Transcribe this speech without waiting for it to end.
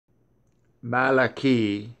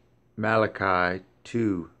Malachi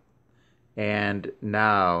 2. And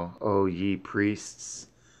now, O ye priests,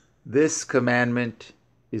 this commandment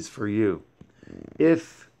is for you.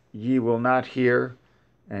 If ye will not hear,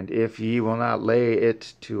 and if ye will not lay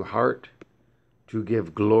it to heart, to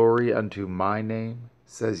give glory unto my name,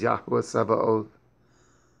 says Yahuwah Sabaoth,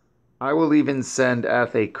 I will even send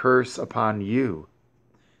a curse upon you,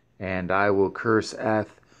 and I will curse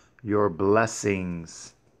your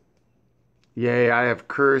blessings. Yea, I have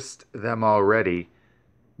cursed them already,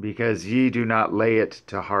 because ye do not lay it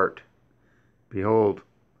to heart. Behold,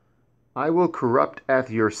 I will corrupt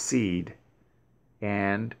your seed,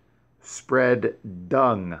 and spread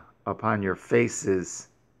dung upon your faces,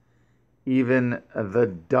 even the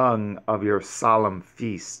dung of your solemn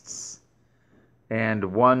feasts,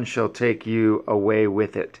 and one shall take you away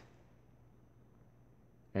with it.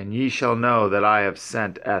 And ye shall know that I have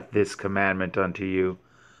sent this commandment unto you,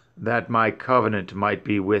 that my covenant might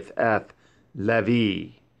be with Levi,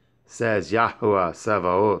 says Yahuwah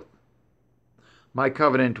Sabaoth. My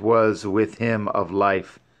covenant was with him of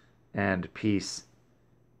life and peace,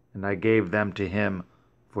 and I gave them to him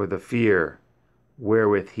for the fear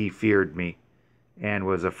wherewith he feared me, and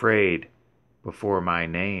was afraid before my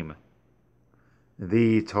name.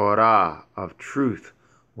 The Torah of truth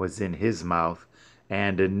was in his mouth,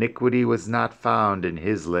 and iniquity was not found in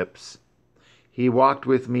his lips. He walked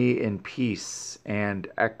with me in peace and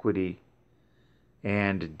equity,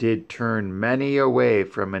 and did turn many away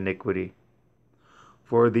from iniquity.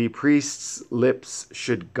 For the priest's lips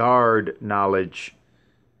should guard knowledge,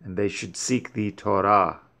 and they should seek the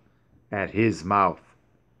Torah at his mouth.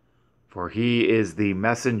 For he is the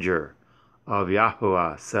messenger of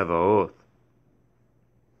Yahuwah Sabaoth.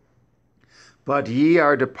 But ye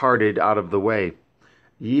are departed out of the way.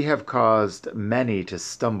 Ye have caused many to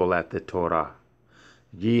stumble at the Torah.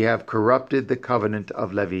 Ye have corrupted the covenant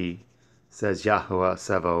of Levi, says Yahuwah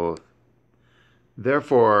Sabaoth.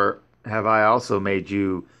 Therefore have I also made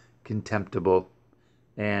you contemptible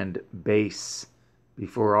and base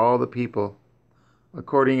before all the people,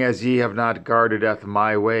 according as ye have not guarded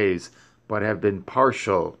my ways, but have been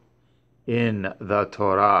partial in the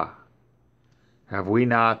Torah. Have we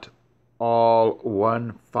not all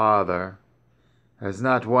one Father? Has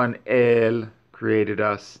not one El created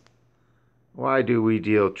us? Why do we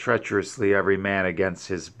deal treacherously every man against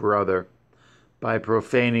his brother, by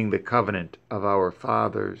profaning the covenant of our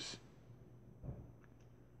fathers?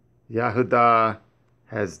 Yahudah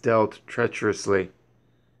has dealt treacherously,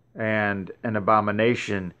 and an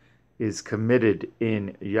abomination is committed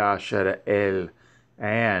in Yashara'el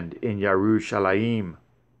and in Yerushalayim.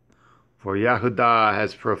 For Yahudah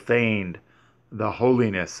has profaned the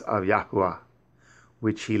holiness of Yahuwah,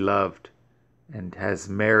 which he loved, and has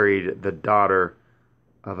married the daughter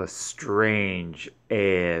of a strange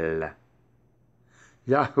El.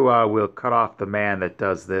 Yahuwah will cut off the man that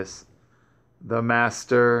does this, the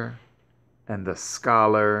master and the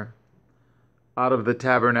scholar, out of the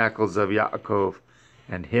tabernacles of Yaakov,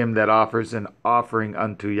 and him that offers an offering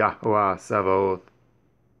unto Yahuwah Sabaoth.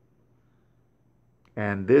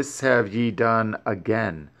 And this have ye done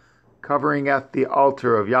again, covering at the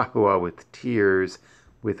altar of Yahuwah with tears,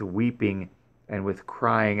 with weeping, and with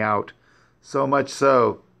crying out, so much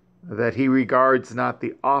so that he regards not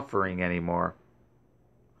the offering any more,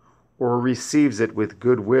 or receives it with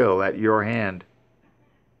good will at your hand.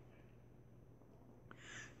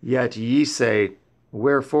 Yet ye say,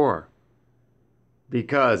 wherefore?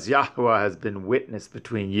 Because Yahuwah has been witness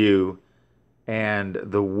between you and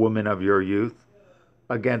the woman of your youth,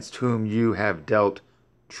 against whom you have dealt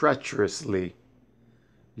treacherously.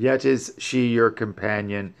 Yet is she your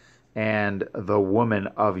companion, and the woman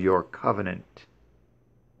of your covenant.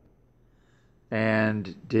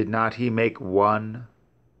 And did not he make one?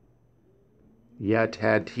 Yet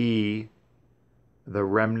had he the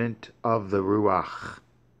remnant of the Ruach.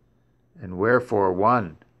 And wherefore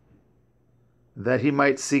one? That he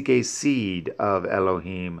might seek a seed of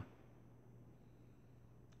Elohim.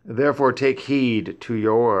 Therefore take heed to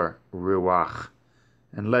your Ruach,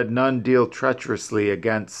 and let none deal treacherously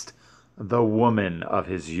against the woman of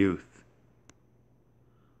his youth.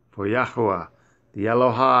 For Yahuwah, the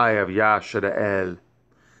Elohai of Yashara'el,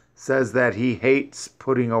 says that he hates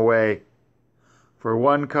putting away. For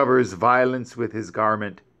one covers violence with his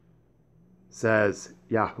garment, says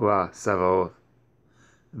Yahuwah Sabaoth.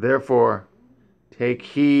 Therefore take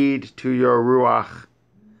heed to your Ruach,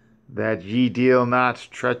 that ye deal not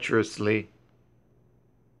treacherously.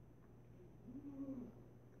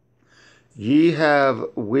 Ye have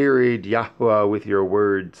wearied Yahuwah with your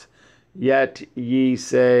words, yet ye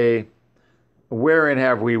say, Wherein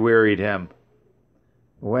have we wearied him?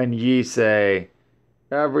 When ye say,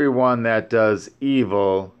 every one that does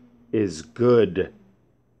evil is good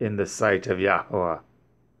in the sight of Yahweh,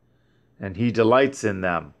 and he delights in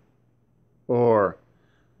them. Or,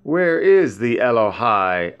 where is the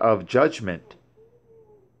Elohai of judgment?